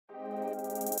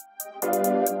Put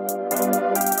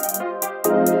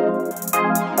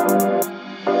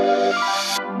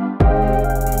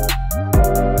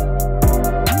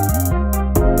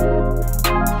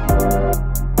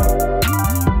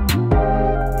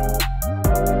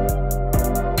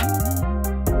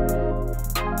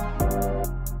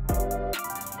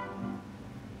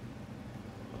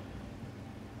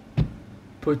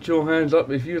your hands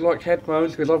up if you like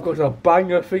headphones, because I've got a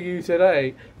banger for you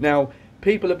today. Now,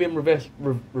 people have been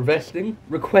requesting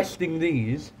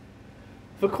these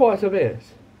for quite a bit.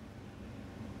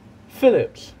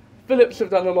 Philips have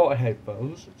done a lot of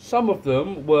headphones. Some of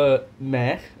them were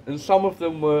meh, and some of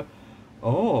them were,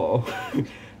 oh.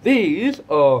 These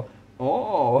are,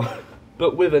 oh,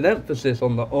 but with an emphasis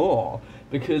on the oh,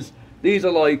 because these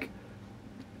are like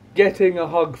getting a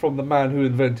hug from the man who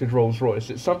invented Rolls-Royce.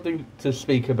 It's something to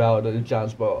speak about at a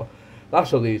jazz bar.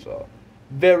 That's what these are.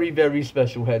 Very, very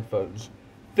special headphones.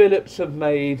 Philips have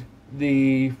made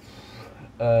the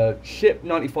Ship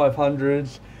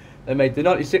 9500s. They made the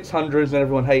 9600s and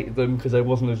everyone hated them because they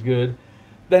wasn't as good.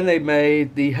 Then they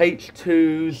made the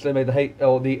H2s. They made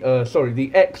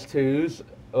the X2s,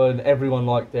 and everyone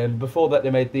liked them. Before that,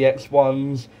 they made the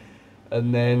X1s,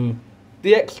 and then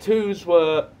the X2s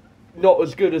were not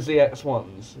as good as the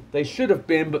X1s. They should have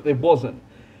been, but they wasn't.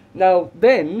 Now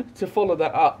then, to follow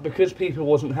that up, because people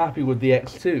wasn't happy with the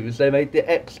X2s, they made the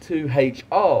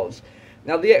X2HRs.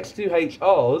 Now the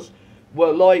X2HRs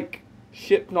were like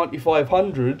Ship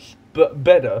 9500s, but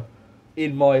better,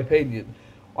 in my opinion.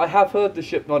 I have heard the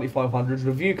Ship 9500s,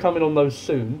 review coming on those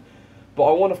soon, but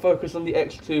I want to focus on the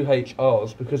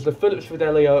X2HRs, because the Philips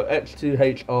Fidelio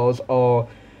X2HRs are,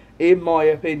 in my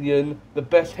opinion, the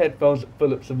best headphones that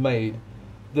Philips have made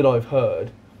that I've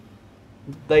heard.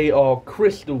 They are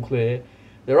crystal clear,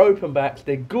 they're open backs,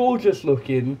 they're gorgeous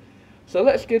looking. So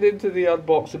let's get into the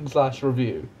unboxing /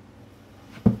 review.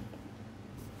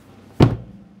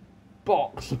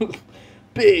 Box.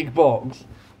 Big box.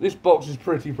 This box is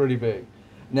pretty big.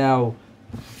 Now,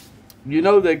 you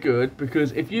know they're good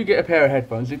because if you get a pair of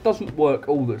headphones, it doesn't work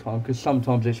all the time because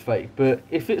sometimes it's fake. But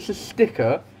if it's a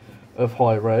sticker of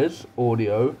high-res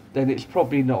audio, then it's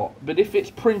probably not. But if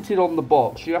it's printed on the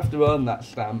box, you have to earn that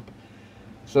stamp.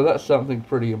 So that's something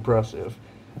pretty impressive.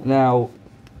 Now,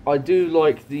 I do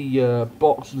like the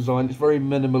box design. It's very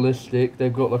minimalistic.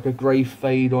 They've got like a grey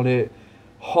fade on it.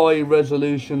 High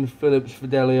resolution Philips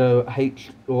Fidelio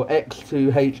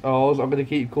X2HRs. I'm going to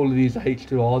keep calling these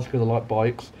H2Rs because I like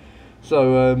bikes.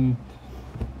 So,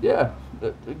 yeah,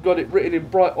 got it written in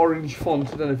bright orange font.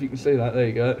 I don't know if you can see that. There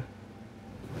you go.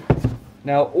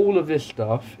 Now, all of this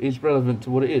stuff is relevant to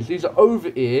what it is. These are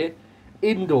over-ear,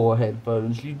 indoor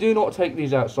headphones. You do not take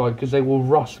these outside because they will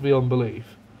rust beyond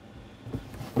belief.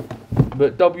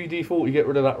 But WD-40 get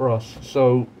rid of that rust.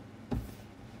 So,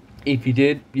 if you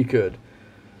did, you could.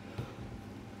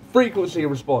 Frequency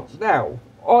response. Now,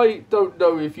 I don't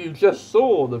know if you just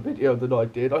saw the video that I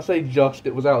did. I say just,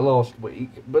 it was out last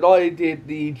week. But I did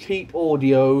the cheap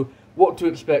audio, what to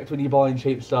expect when you're buying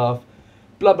cheap stuff,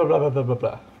 blah, blah, blah, blah, blah, blah,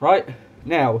 blah, right?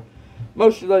 Now,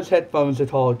 most of those headphones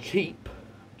that are cheap,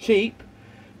 did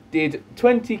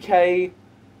 20k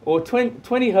or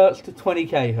 20 hertz to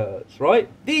 20k hertz, right?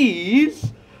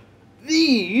 These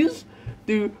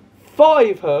do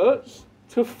 5 hertz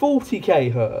to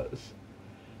 40k hertz.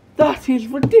 That is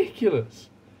ridiculous.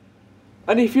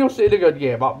 And if you're sitting there going,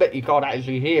 yeah, but I bet you can't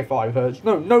actually hear 5 hertz.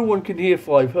 No, no one can hear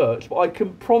 5 hertz, but I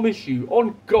can promise you,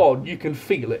 on God, you can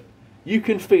feel it. You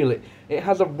can feel it. It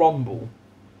has a rumble.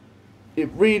 It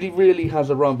really has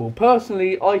a rumble.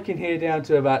 Personally, I can hear down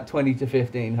to about 20 to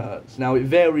 15 hertz. Now, it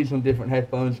varies on different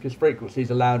headphones because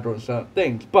frequencies are louder on certain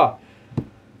things, but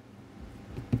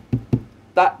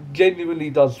that genuinely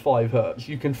does 5 hertz.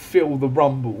 You can feel the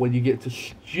rumble when you get to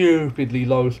stupidly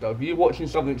low stuff. You're watching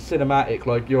something cinematic,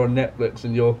 like you're on Netflix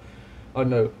and you're, I don't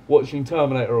know, watching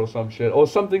Terminator or some shit, or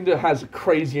something that has a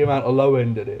crazy amount of low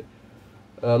end in it.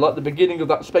 Like the beginning of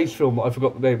that space film that I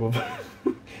forgot the name of.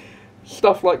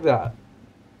 Stuff like that.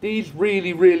 These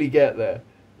really get there.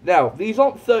 Now, these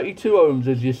aren't 32 ohms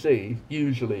as you see,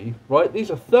 usually, right? These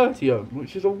are 30 ohms,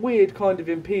 which is a weird kind of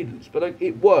impedance, but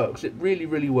it works. It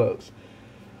really works.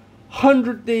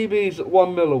 100 dBs at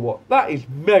 1 milliwatt. That is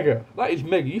mega. That is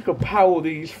mega. You can power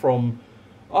these from,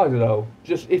 I don't know,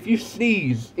 just if you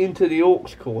sneeze into the aux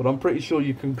cord, I'm pretty sure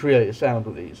you can create a sound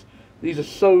with these. These are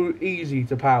so easy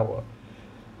to power.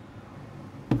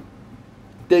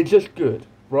 They're just good,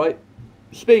 right?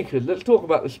 Speakers, let's talk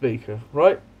about the speaker,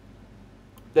 right?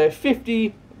 They're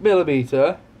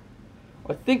 50mm.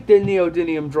 I think they're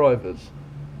neodymium drivers.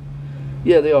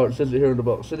 Yeah, they are. It says it here in the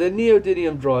box. So they're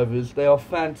neodymium drivers. They are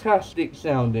fantastic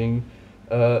sounding.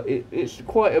 It's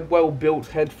quite a well-built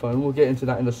headphone. We'll get into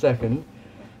that in a second.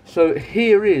 So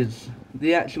here is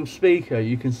the actual speaker.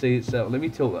 You can see itself. Let me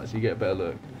tilt that so you get a better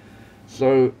look.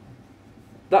 So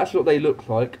that's what they look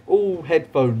like. All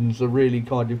headphones are really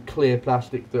kind of clear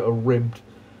plastic that are ribbed,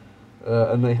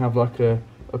 and they have like a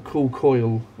cool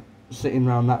coil sitting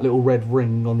around that little red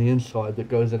ring on the inside that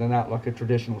goes in and out like a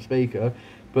traditional speaker.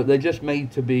 But they're just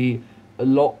made to be a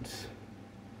lot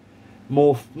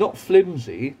more, not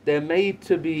flimsy, they're made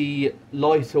to be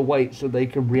lighter weight so they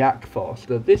can react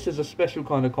faster. This is a special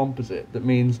kind of composite that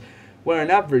means where an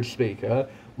average speaker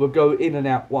will go in and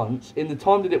out once, in the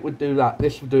time that it would do that,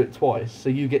 this will do it twice. So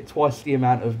you get twice the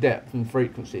amount of depth and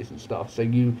frequencies and stuff. So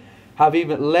you have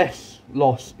even less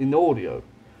loss in audio.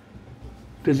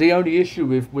 Because the only issue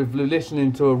with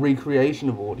listening to a recreation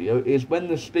of audio is when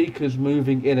the speaker's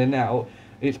moving in and out,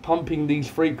 it's pumping these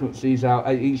frequencies out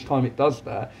at each time it does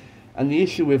that. And the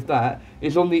issue with that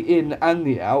is on the in and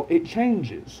the out, it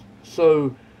changes.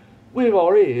 So with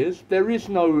our ears, there is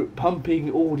no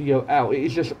pumping audio out. It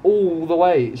is just all the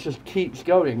way. It just keeps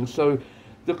going. So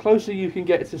the closer you can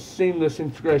get to seamless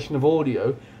integration of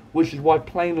audio, which is why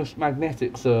planar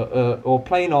magnetics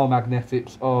planar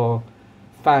magnetics are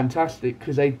fantastic,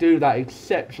 because they do that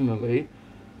exceptionally.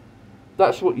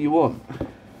 That's what you want.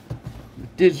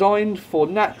 Designed for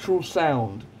natural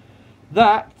sound.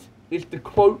 That is the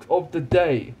quote of the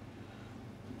day.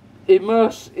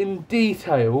 Immerse in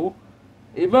detail.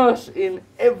 Immerse in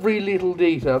every little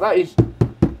detail. That is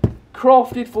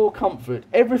crafted for comfort.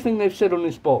 Everything they've said on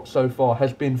this box so far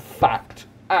has been fact.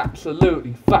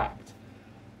 Absolutely fact.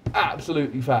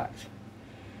 Absolutely fact.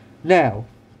 Now,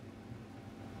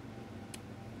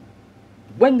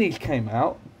 when these came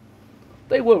out,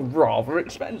 they were rather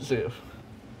expensive.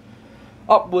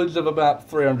 Upwards of about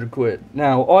 300 quid.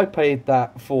 Now, I paid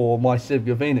that for my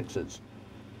Sivga Phoenixes.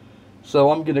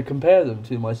 So I'm going to compare them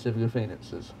to my Sivga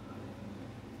Phoenixes.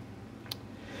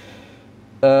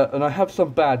 And I have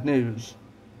some bad news.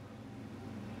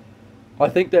 I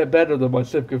think they're better than my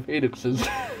Sivga Phoenixes.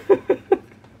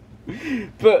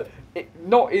 But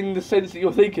not in the sense that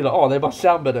you're thinking, oh, they must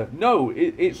sound better. No,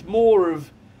 it's more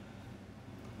of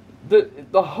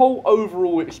the whole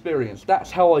overall experience.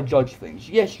 That's how I judge things.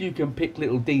 Yes, you can pick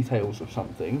little details of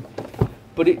something,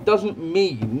 but it doesn't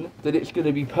mean that it's going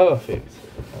to be perfect.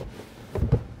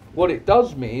 What it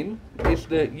does mean is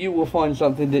that you will find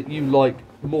something that you like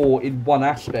more in one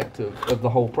aspect of the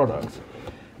whole product.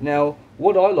 Now,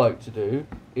 what I like to do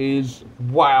is,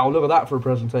 wow, look at that for a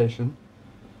presentation.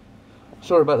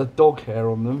 Sorry about the dog hair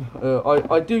on them.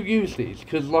 I do use these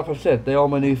because, like I said, they are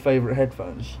my new favourite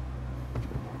headphones.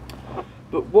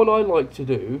 But what I like to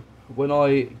do when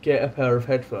I get a pair of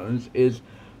headphones is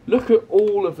look at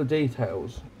all of the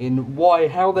details in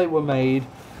how they were made,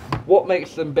 what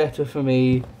makes them better for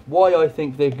me, why I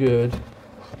think they're good,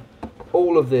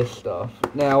 all of this stuff.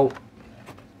 Now,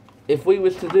 if we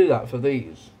was to do that for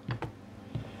these,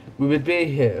 we would be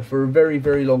here for a very,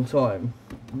 very long time.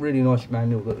 Really nice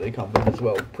manual that they come with as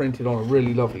well, printed on a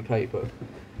really lovely paper.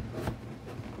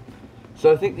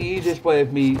 So I think the easiest way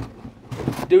of me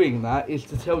doing that is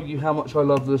to tell you how much I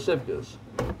love the Sivgas.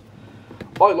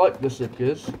 I like the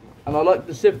Sivgas, and I like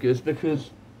the Sivgas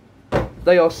because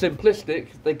they are simplistic,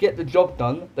 they get the job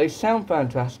done, they sound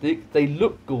fantastic, they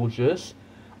look gorgeous,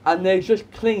 and they're just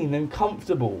clean and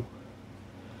comfortable.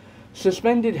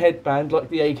 Suspended headband like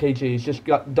the AKGs, just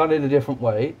got done in a different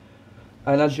way.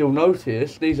 And as you'll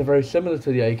notice, these are very similar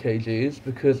to the AKGs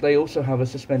because they also have a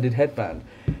suspended headband.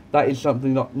 That is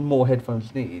something that more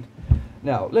headphones need.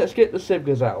 Now, let's get the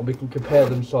Sivgas out and we can compare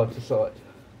them side to side.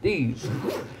 These,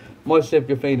 my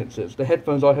Sivga Phoenixes, the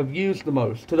headphones I have used the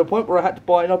most, to the point where I had to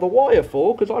buy another wire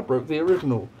for because I broke the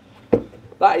original.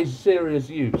 That is serious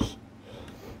use.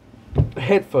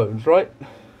 Headphones, right?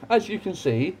 As you can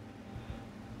see,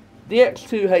 the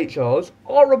X2HRs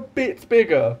are a bit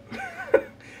bigger.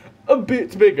 A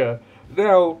bit bigger.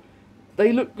 Now,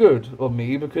 they look good on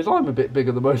me because I'm a bit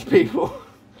bigger than most people.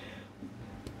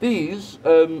 These,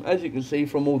 as you can see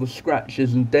from all the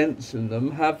scratches and dents in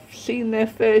them, have seen their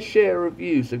fair share of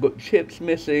use. They've got chips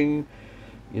missing,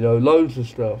 you know, loads of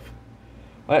stuff.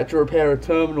 I had to repair a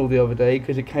terminal the other day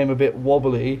because it came a bit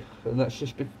wobbly, and that's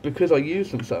just because I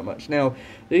use them so much. Now,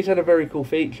 these had a very cool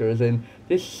feature, as in,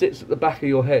 this sits at the back of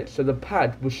your head, so the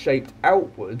pad was shaped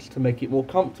outwards to make it more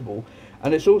comfortable.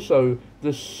 And it's also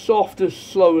the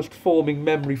softest, slowest forming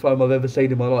memory foam I've ever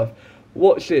seen in my life.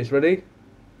 Watch this, ready?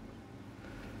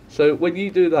 So when you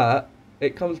do that,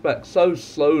 it comes back so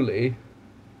slowly.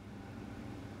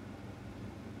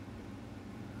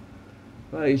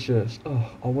 That is just, oh,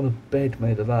 I want a bed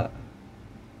made of that.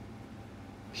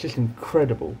 It's just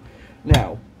incredible.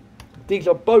 Now, These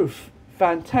are both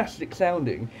fantastic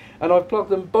sounding, and I've plugged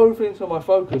them both into my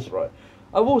Focusrite.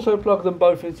 I've also plugged them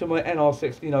both into my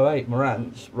NR1608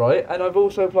 Marantz, right? And I've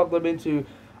also plugged them into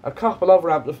a couple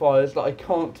other amplifiers that I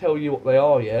can't tell you what they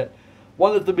are yet.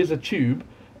 One of them is a tube,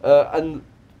 and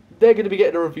they're going to be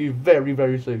getting a review very,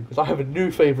 very soon, because I have a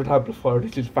new favourite amplifier, and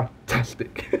it is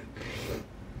fantastic.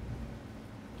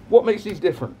 What makes these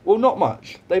different? Well, not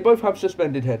much. They both have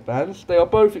suspended headbands. They are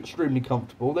both extremely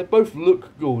comfortable. They both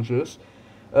look gorgeous.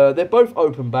 They're both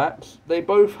open backs. They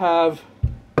both have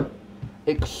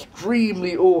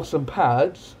extremely awesome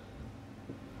pads.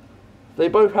 They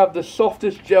both have the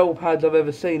softest gel pads I've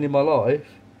ever seen in my life.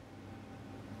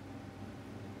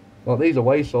 Well, these are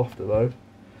way softer though.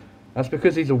 That's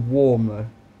because these are warm though.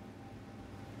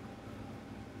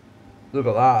 Look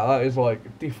at that. That is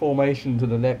like deformation to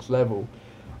the next level.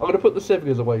 I'm going to put the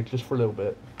Civicas away just for a little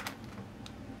bit.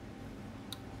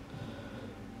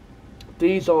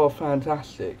 These are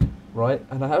fantastic, right?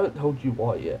 And I haven't told you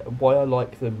why yet, and why I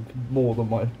like them more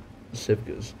than my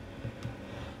Civicas.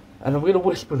 And I'm going to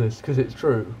whisper this because it's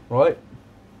true, right?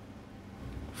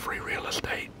 Free real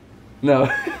estate. No.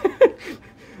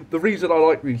 The reason I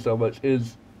like these so much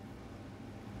is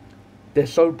they're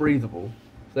so breathable.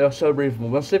 They are so breathable.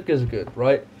 My Civicas are good,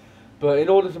 right? But in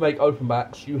order to make open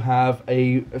backs, you have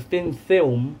a thin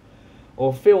film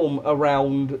or film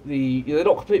around the... they're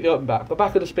not completely open back. The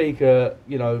back of the speaker,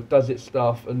 you know, does its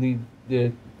stuff, and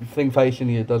the thing facing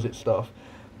you does its stuff.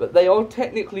 But they are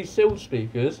technically sealed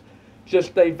speakers,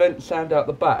 just they vent sound out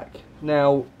the back.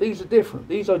 Now, these are different.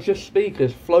 These are just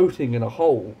speakers floating in a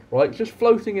hole, right? Just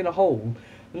floating in a hole,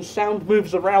 and sound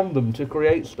moves around them to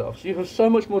create stuff. So you have so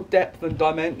much more depth and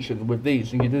dimension with these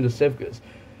than you do the Civicas.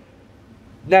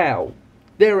 Now,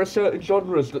 there are certain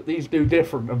genres that these do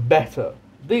different and better.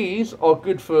 These are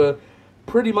good for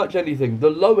pretty much anything. The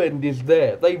low end is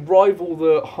there. They rival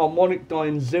the harmonic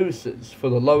dyne Zeuses for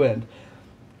the low end.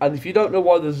 And if you don't know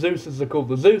why the Zeuses are called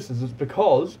the Zeuses, it's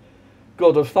because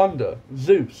God of Thunder,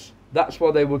 Zeus. That's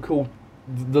why they were called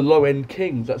the low end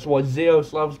kings. That's why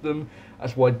Zeus loves them.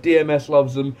 That's why DMS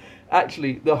loves them.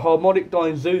 Actually, the harmonic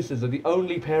dyne Zeuses are the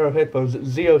only pair of headphones that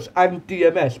Zeus and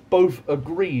DMS both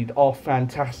agreed are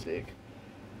fantastic.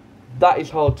 That is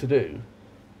hard to do.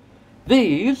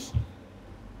 These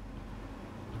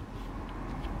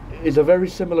is a very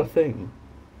similar thing.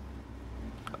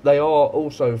 They are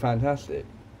also fantastic.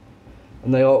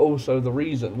 And they are also the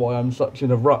reason why I'm such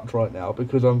in a rut right now,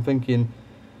 because I'm thinking,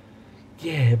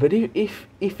 yeah, but if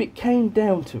it came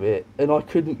down to it and I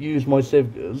couldn't use my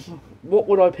Civicas, what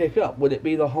would I pick up? Would it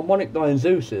be the harmonic dyne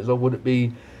Zeuses, or would it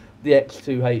be the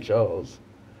X2HRs?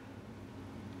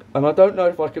 And I don't know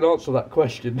if I can answer that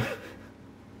question.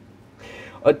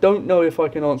 I don't know if I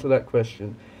can answer that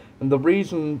question. And the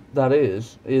reason that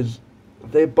is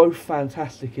they're both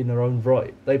fantastic in their own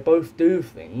right. They both do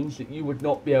things that you would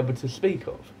not be able to speak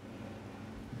of.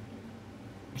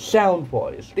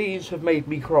 Sound-wise, these have made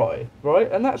me cry,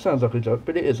 right? And that sounds like a joke,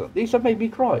 but it isn't. These have made me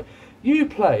cry. You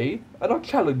play, and I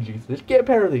challenge you to this, get a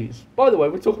pair of these. By the way,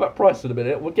 we'll talk about price in a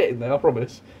minute. We're getting there, I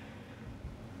promise.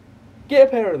 Get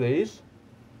a pair of these,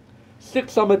 stick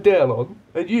some Adele on,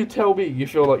 and you tell me you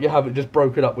feel like you haven't just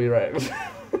broken up with your ex.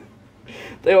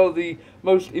 They are the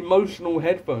most emotional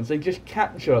headphones. They just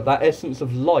capture that essence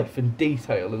of life and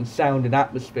detail and sound and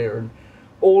atmosphere and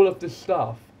all of the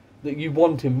stuff that you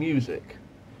want in music.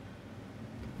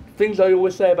 Things I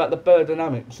always say about the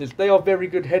Birdynamics is they are very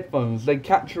good headphones. They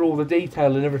capture all the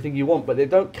detail and everything you want, but they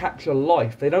don't capture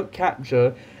life. They don't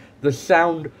capture the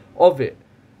sound of it.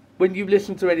 When you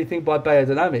listen to anything by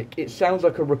Birdynamic, it sounds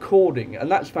like a recording,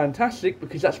 and that's fantastic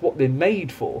because that's what they're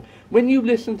made for. When you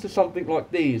listen to something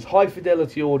like these, high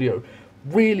fidelity audio,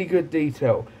 really good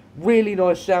detail, really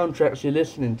nice soundtracks you're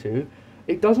listening to,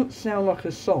 it doesn't sound like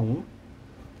a song,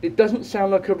 it doesn't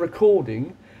sound like a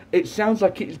recording, it sounds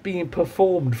like it's being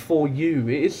performed for you.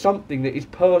 It is something that is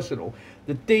personal.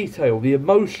 The detail, the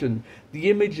emotion, the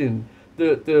imaging,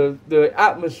 the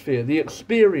atmosphere, the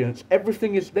experience,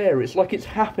 everything is there. It's like it's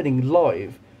happening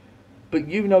live, but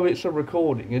you know it's a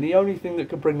recording, and the only thing that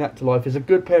can bring that to life is a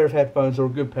good pair of headphones or a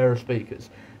good pair of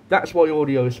speakers. That's why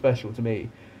audio is special to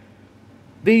me.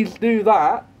 These do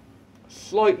that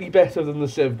slightly better than the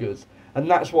Civicas, and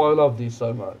that's why I love these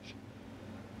so much.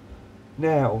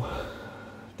 Now,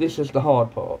 this is the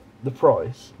hard part, the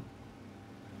price.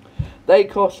 They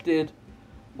costed,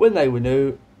 when they were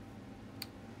new,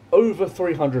 over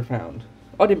 £300.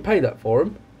 I didn't pay that for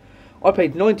them. I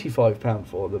paid £95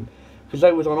 for them because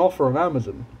they was on offer on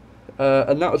Amazon,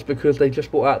 and that was because they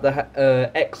just brought out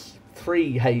the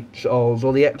X3HRs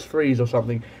or the X3s or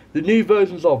something. The new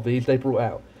versions of these they brought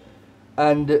out.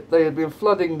 and they had been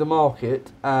flooding the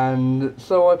market, and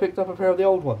so I picked up a pair of the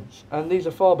old ones, and these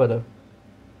are far better,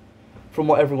 from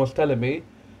what everyone's telling me.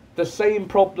 The same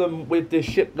problem with the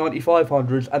Ship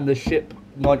 9500s and the Ship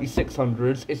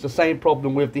 9600s is the same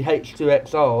problem with the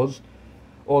X2XRs,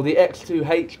 or the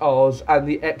X2HRs and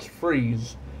the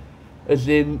X3s. As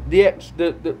in,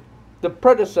 the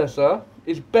predecessor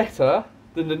is better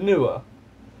than the newer,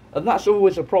 and that's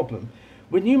always a problem.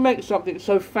 When you make something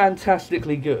so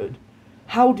fantastically good,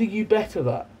 how do you better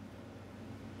that?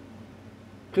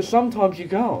 Because sometimes you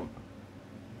can't.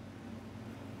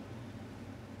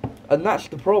 And that's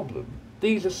the problem.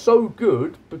 These are so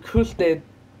good because they're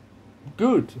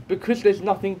good, because there's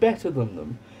nothing better than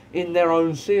them in their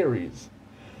own series.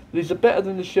 These are better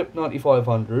than the Ship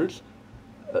 9500s.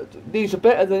 These are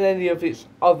better than any of its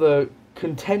other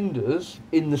contenders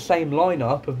in the same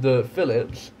lineup of the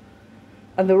Philips.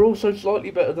 And they're also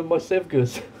slightly better than my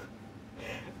Sivgas.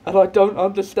 And I don't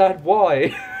understand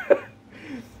why.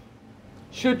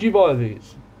 Should you buy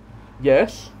these?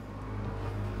 Yes.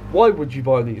 Why would you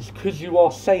buy these? Because you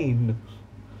are sane.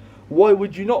 Why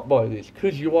would you not buy these?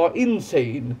 Because you are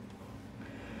insane.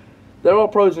 There are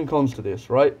pros and cons to this,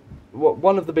 right?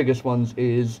 One of the biggest ones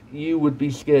is you would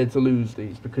be scared to lose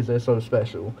these because they're so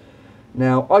special.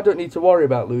 Now, I don't need to worry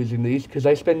about losing these because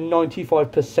they spend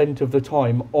 95% of the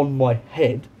time on my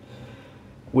head,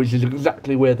 which is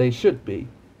exactly where they should be.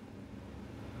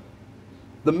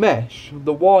 The mesh,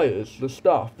 the wires, the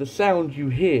stuff, the sound you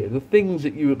hear, the things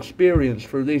that you experience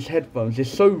through these headphones is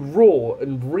so raw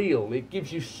and real. It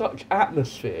gives you such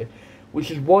atmosphere,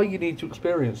 which is why you need to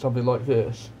experience something like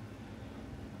this.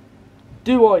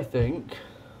 Do I think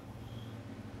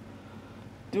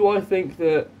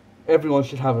that everyone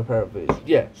should have a pair of these?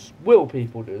 Yes. Will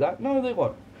people do that? No, they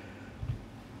won't.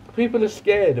 People are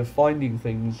scared of finding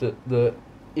things that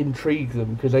intrigue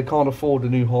them because they can't afford a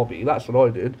new hobby. That's what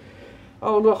I did.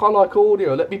 Oh look, I like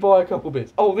audio, let me buy a couple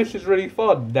bits. Oh, this is really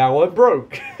fun, now I'm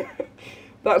broke.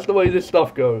 That's the way this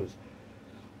stuff goes.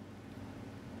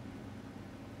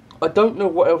 I don't know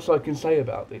what else I can say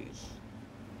about these.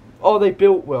 Are they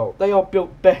built well? They are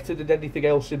built better than anything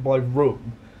else in my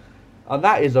room. And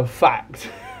that is a fact.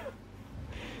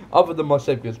 Other than my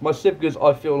Sivgas. My Sivgas,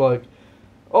 I feel like...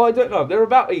 Oh, I don't know. They're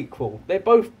about equal. They're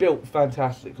both built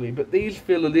fantastically. But these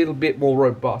feel a little bit more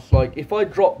robust. Like, if I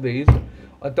drop these,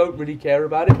 I don't really care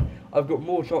about it. I've got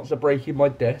more chance of breaking my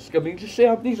desk. I mean, just see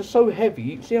how... These are so heavy.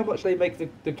 You can see how much they make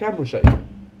the camera shake.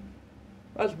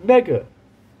 That's mega.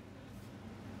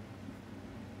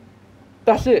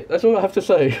 That's it. That's all I have to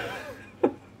say.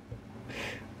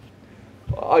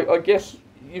 I guess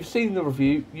you've seen the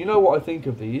review. You know what I think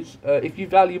of these. If you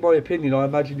value my opinion, I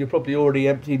imagine you're probably already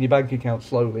emptying your bank account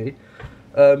slowly.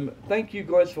 Thank you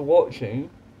guys for watching.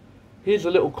 Here's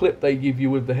a little clip they give you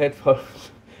with the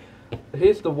headphones.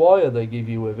 Here's the wire they give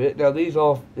you with it. Now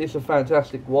it's a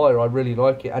fantastic wire. I really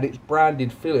like it, and it's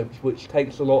branded Philips, which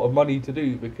takes a lot of money to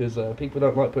do because people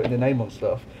don't like putting their name on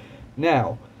stuff.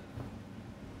 Now,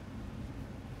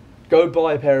 go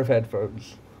buy a pair of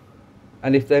headphones.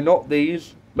 And if they're not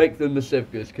these, make them the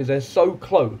Sivgas, because they're so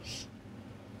close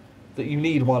that you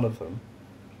need one of them.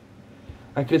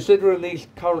 And considering these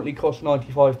currently cost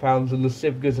 £95 and the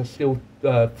Sivgas are still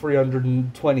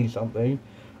 320 something,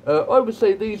 I would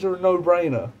say these are a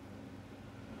no-brainer.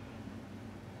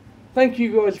 Thank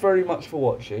you guys very much for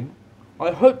watching.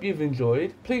 I hope you've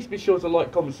enjoyed. Please be sure to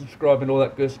like, comment, subscribe and all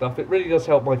that good stuff. It really does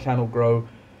help my channel grow.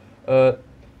 Have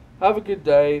a good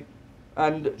day.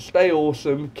 And stay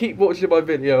awesome. Keep watching my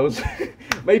videos.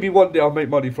 Maybe one day I'll make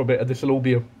money from it and this will all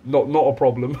be not a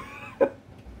problem.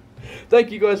 Thank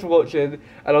you guys for watching,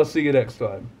 and I'll see you next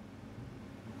time.